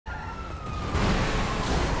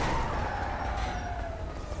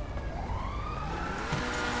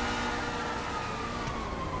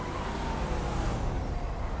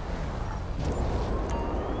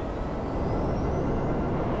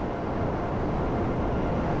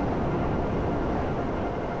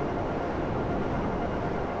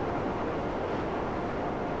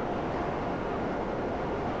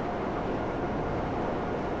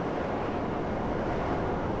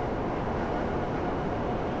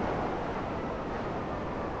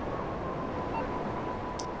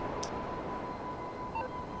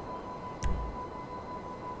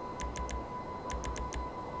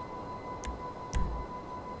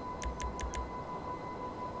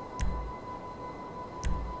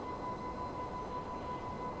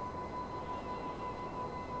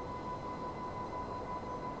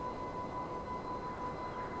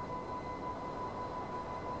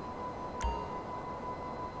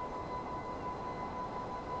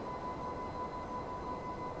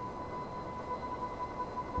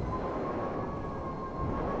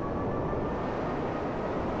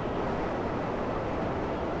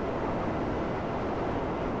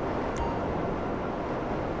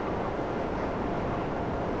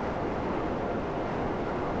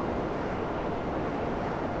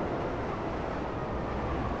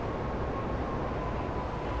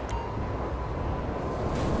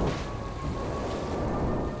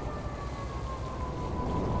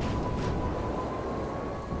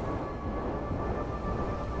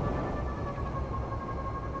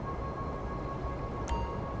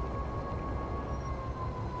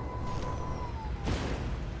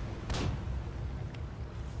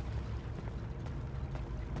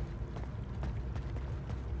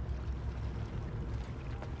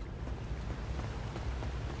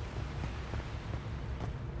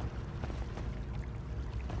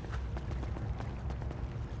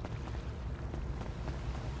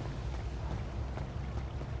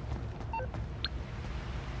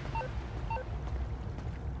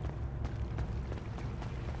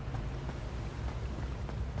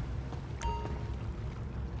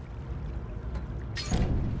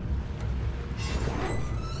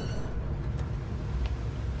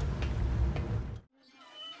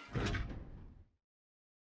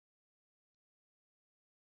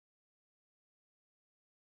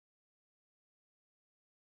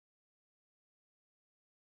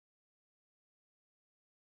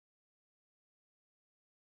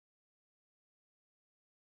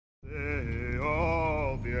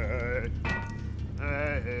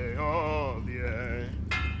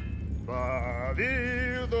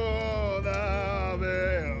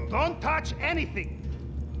touch anything.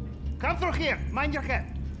 Come through here. Mind your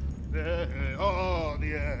head.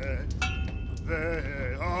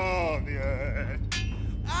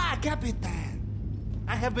 Ah, Capitan.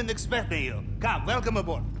 I have been expecting you. Come, welcome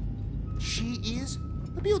aboard. She is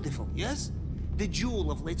beautiful, yes? The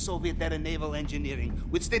jewel of late Soviet-era naval engineering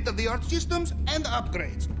with state-of-the-art systems and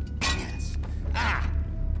upgrades. Yes. Ah!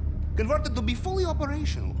 Converted to be fully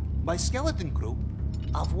operational by skeleton crew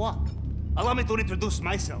of what? Allow me to introduce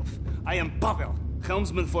myself. I am Pavel,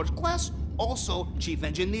 helmsman first class, also chief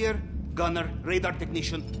engineer, gunner, radar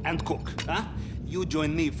technician, and cook. Huh? You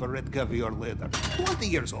join me for red caviar later. 20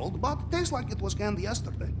 years old, but tastes like it was canned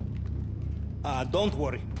yesterday. Don't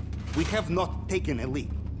worry. We have not taken a leak.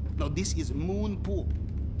 No, this is Moon Pool.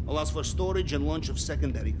 Allows for storage and launch of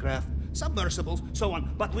secondary craft, submersibles, so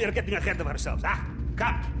on. But we are getting ahead of ourselves. Ah,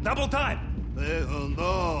 come, double time.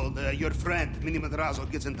 Your friend, Mini Madrazo,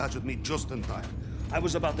 gets in touch with me just in time. I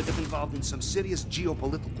was about to get involved in some serious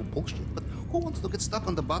geopolitical bullshit, but who wants to get stuck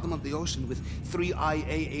on the bottom of the ocean with 3 IA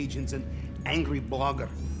agents and angry blogger?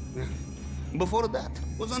 Before that,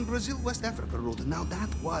 was on Brazil-West Africa route. Now that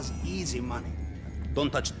was easy money.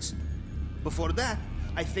 Don't touch this. Before that,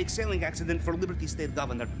 I faked sailing accident for Liberty State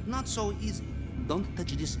Governor. Not so easy. Don't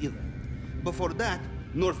touch this either. Before that,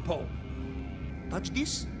 North Pole. Touch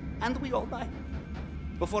this, and we all die.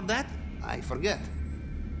 Before that, I forget.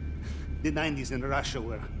 The 90s in Russia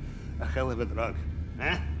were a hell of a drug,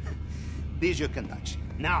 huh? These you can touch.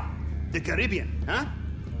 Now, the Caribbean, huh?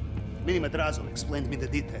 Mini Madrazo explained me the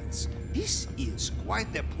details. This is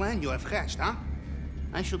quite the plan you have hatched, huh?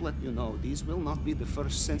 I should let you know, these will not be the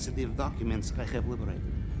first sensitive documents I have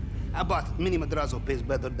liberated. But Mini Madrazo pays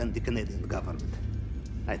better than the Canadian government.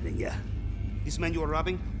 I think, yeah. This man you are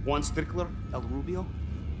robbing, Juan Strickler, El Rubio?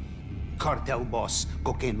 Cartel boss,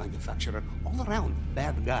 cocaine manufacturer, all around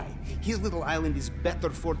bad guy. His little island is better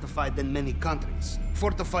fortified than many countries.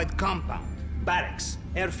 Fortified compound, barracks,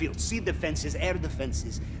 airfield, sea defenses, air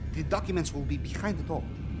defenses. The documents will be behind it all,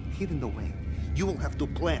 hidden away. You will have to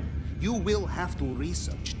plan. You will have to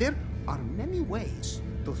research. There are many ways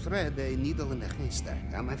to thread a needle in a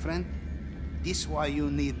haystack, huh, my friend? This is why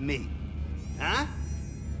you need me. Huh?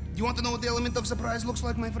 You want to know what the element of surprise looks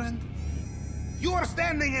like, my friend? You are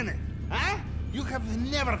standing in it, huh? You have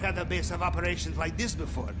never had a base of operations like this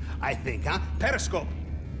before, I think, huh? Periscope,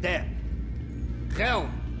 there.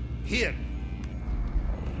 Helm, here.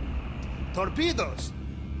 Torpedoes.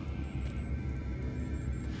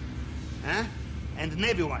 Huh? And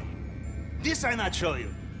Navy wine. This I not show you.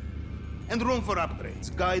 And room for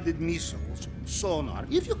upgrades, guided missiles, sonar,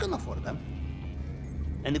 if you can afford them.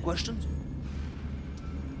 Any questions?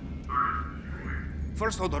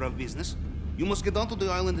 First order of business, you must get onto the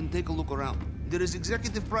island and take a look around. There is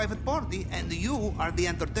executive private party, and you are the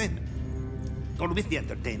entertainment. Or with the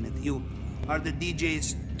entertainment, you are the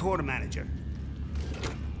DJ's tour manager.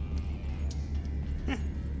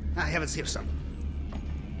 I have it here, son.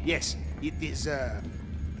 Yes, it is,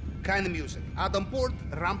 kind of music. Adam Port,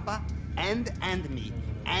 Rampa, and me,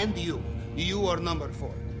 and you. You are number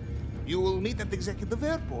 4. You will meet at Executive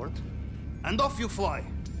Airport, and off you fly.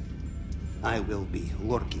 I will be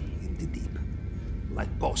lurking in the deep, like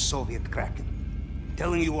post-Soviet Kraken,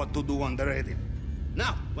 telling you what to do on the radio.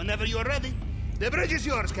 Now, whenever you're ready, the bridge is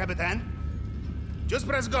yours, Capitan. Just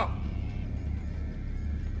press go.